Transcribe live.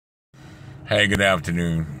Hey, good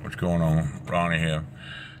afternoon. What's going on? Ronnie here.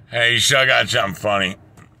 Hey, so I got something funny to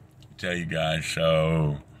tell you guys.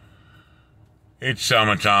 So, it's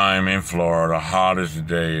summertime in Florida, hot as the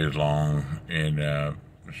day is long. And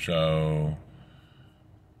so,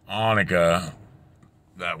 Annika,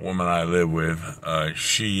 that woman I live with,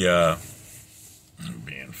 she,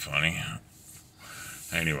 being funny.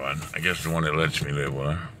 Anyway, I guess the one that lets me live with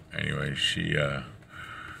her. Anyway,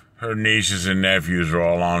 her nieces and nephews are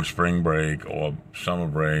all on spring break or summer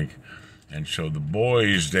break. And so the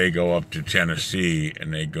boys, they go up to Tennessee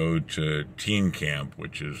and they go to teen camp,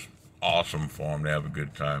 which is awesome for them. They have a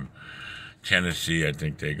good time. Tennessee, I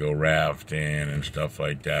think they go rafting and stuff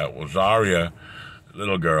like that. Well, Zaria,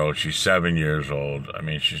 little girl, she's 7 years old. I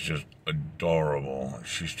mean, she's just adorable.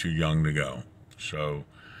 She's too young to go. So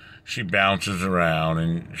she bounces around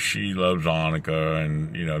and she loves Annika,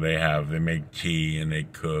 and they make tea and they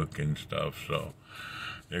cook and stuff. So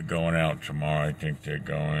they're going out tomorrow. I think they're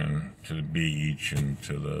going to the beach and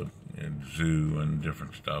to the zoo and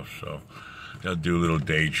different stuff. So they'll do little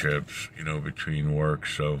day trips, between work.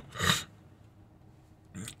 So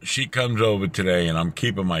she comes over today, and I'm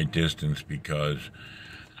keeping my distance because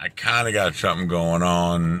I kind of got something going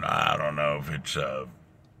on. I don't know if it's I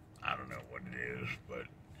don't know what it is, but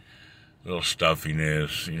little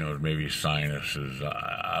stuffiness, maybe sinuses.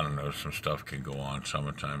 I don't know. Some stuff can go on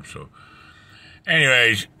summertime. So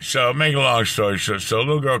anyways, so make a long story short, so a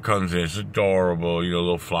little girl comes in. It's adorable,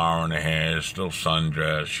 little flower in her hair, still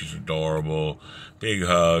sundressed. She's adorable, big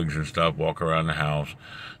hugs and stuff, walk around the house.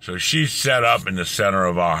 So she's set up in the center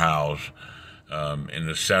of our house, in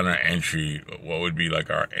the center entry, what would be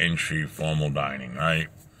like our entry formal dining, right?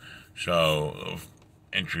 So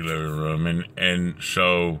entry living room, and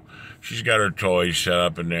so she's got her toys set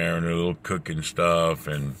up in there and her little cooking stuff,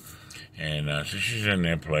 and so she's in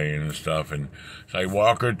there playing and stuff, and so I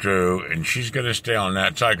walk her through, and she's going to stay on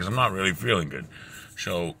that side because I'm not really feeling good.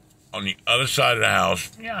 So on the other side of the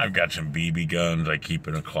house, I've got some BB guns I keep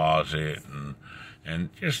in a closet, and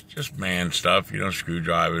just man stuff,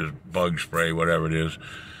 screwdrivers, bug spray, whatever it is.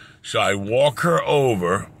 So I walk her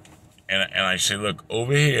over, and I say, look,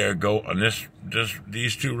 over here, go on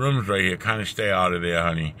these two rooms right here, kind of stay out of there,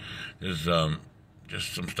 honey. There's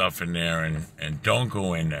just some stuff in there, and don't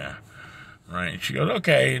go in there. Right, and she goes,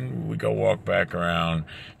 okay, and we go walk back around,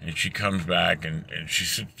 and she comes back, and she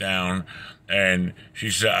sits down, and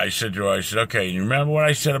I said to her, okay, you remember what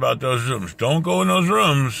I said about those rooms? Don't go in those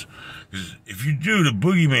rooms, because if you do, the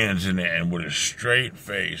boogeyman's in there. And with a straight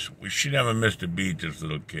face, she never missed a beat, this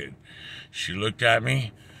little kid. She looked at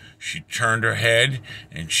me, she turned her head,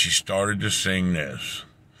 and she started to sing this.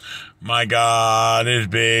 My God is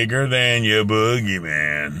bigger than your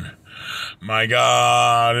boogeyman. My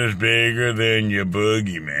God is bigger than your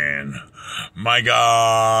boogeyman. My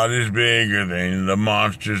God is bigger than the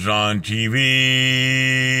monsters on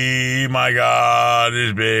TV. My God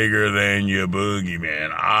is bigger than your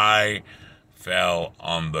boogeyman. I fell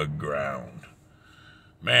on the ground.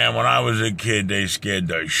 Man, when I was a kid, they scared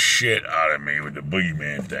the shit out of me with the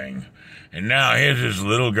boogeyman thing. And now here's this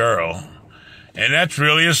little girl. And that's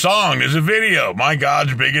really a song. There's a video. My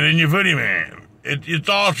God's bigger than your boogeyman. It's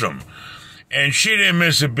awesome. And she didn't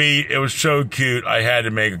miss a beat. It was so cute. I had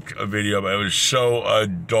to make a video, but it was so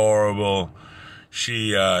adorable.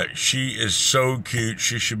 She is so cute.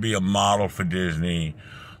 She should be a model for Disney,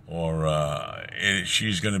 or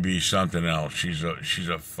she's going to be something else. She's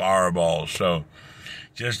a fireball. So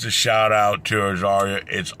just a shout out to her, Zaria.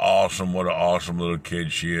 It's awesome. What an awesome little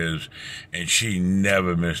kid she is. And she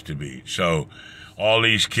never missed a beat. So all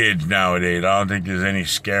these kids nowadays, I don't think there's any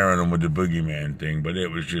scaring them with the boogeyman thing, but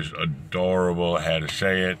it was just adorable. I had to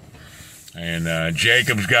say it. And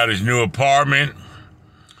Jacob's got his new apartment.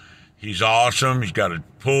 He's awesome. He's got a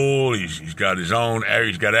pool. He's got his own.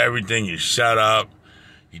 He's got everything. He's set up.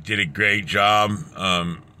 He did a great job.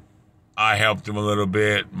 I helped him a little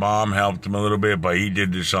bit. Mom helped him a little bit, but he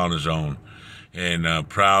did this on his own. And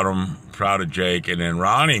proud of Jake. And then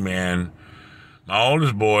Ronnie, man, my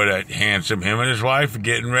oldest boy, that handsome, him and his wife are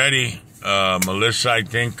getting ready. Melissa, I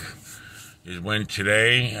think, went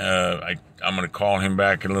today. I'm going to call him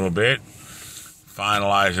back in a little bit,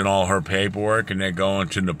 finalizing all her paperwork, and they're going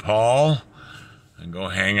to Nepal and go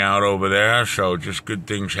hang out over there. So just good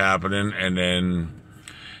things happening. And then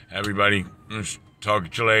everybody, just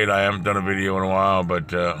talk to you later. I haven't done a video in a while,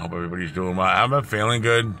 but hope everybody's doing well. I'm feeling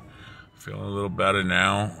good. Feeling a little better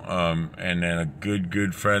now. And then a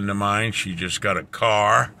good friend of mine, she just got a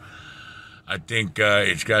car. I think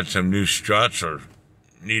it's got some new struts, or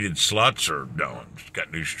needed sluts, or no, it's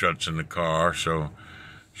got new struts in the car. So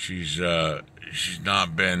she's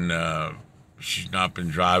not been she's not been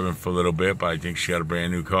driving for a little bit, but I think she got a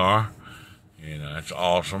brand new car. And that's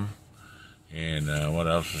awesome. And what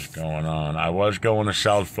else is going on? I was going to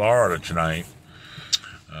South Florida tonight.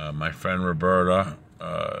 My friend Roberta,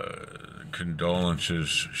 condolences.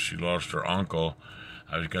 She lost her uncle.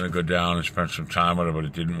 I was going to go down and spend some time with her, but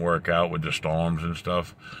it didn't work out with the storms and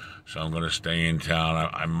stuff. So I'm going to stay in town.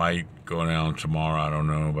 I might go down tomorrow. I don't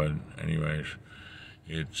know. But anyways,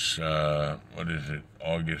 it's, what is it?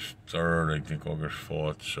 August 3rd, I think August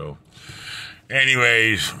 4th. So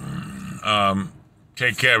anyways,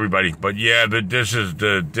 take care, everybody. But yeah, this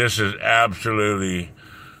is absolutely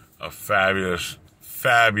a fabulous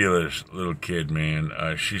little kid, man.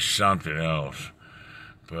 She's something else.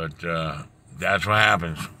 But that's what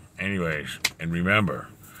happens. Anyways, and remember,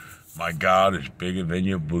 my God is bigger than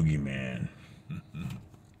your boogeyman.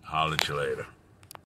 Holler at you later.